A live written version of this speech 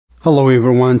Hello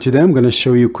everyone, today I'm going to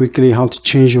show you quickly how to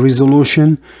change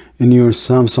resolution in your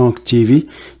Samsung TV.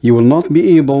 You will not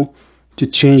be able to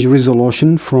change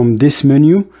resolution from this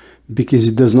menu because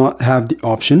it does not have the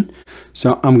option.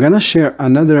 So I'm going to share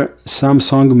another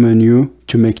Samsung menu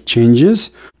to make changes.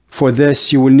 For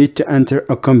this, you will need to enter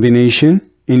a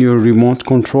combination in your remote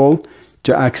control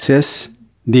to access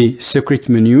the secret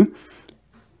menu.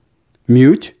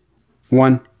 Mute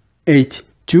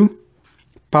 182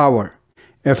 power.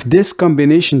 If this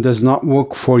combination does not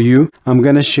work for you, I'm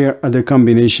going to share other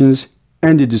combinations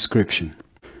in the description.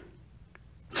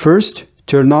 First,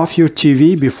 turn off your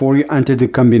TV before you enter the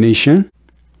combination.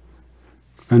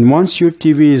 And once your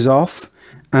TV is off,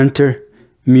 enter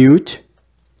mute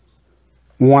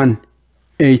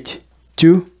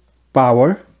 182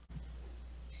 power.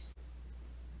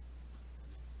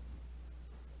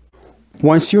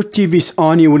 Once your TV is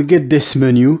on, you will get this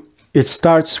menu. It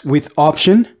starts with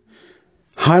option.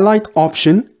 Highlight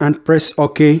option and press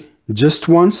OK just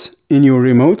once in your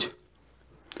remote.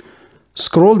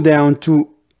 Scroll down to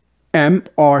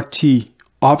MRT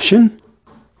option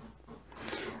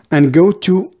and go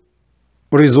to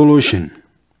resolution.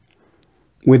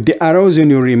 With the arrows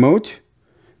in your remote,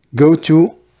 go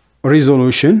to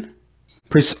resolution,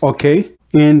 press OK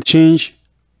and change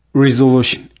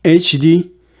resolution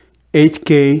HD,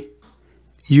 8K,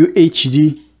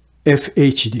 UHD,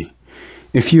 FHD.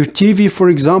 If your TV, for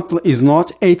example, is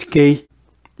not 8K,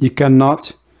 you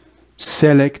cannot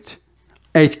select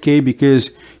 8K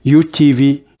because your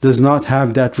TV does not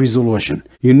have that resolution.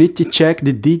 You need to check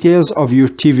the details of your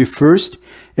TV first.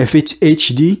 If it's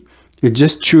HD, you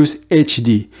just choose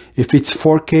HD. If it's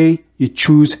 4K, you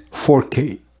choose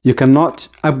 4K. You cannot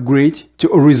upgrade to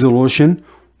a resolution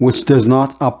which does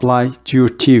not apply to your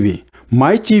TV.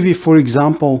 My TV, for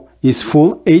example, is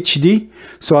full HD,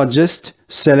 so I just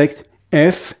select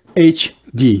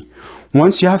FHD.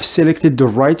 Once you have selected the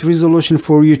right resolution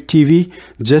for your TV,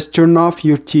 just turn off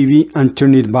your TV and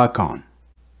turn it back on.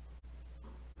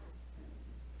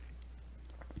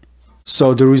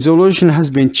 So the resolution has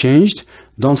been changed.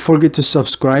 Don't forget to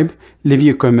subscribe, leave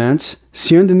your comments.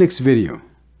 See you in the next video.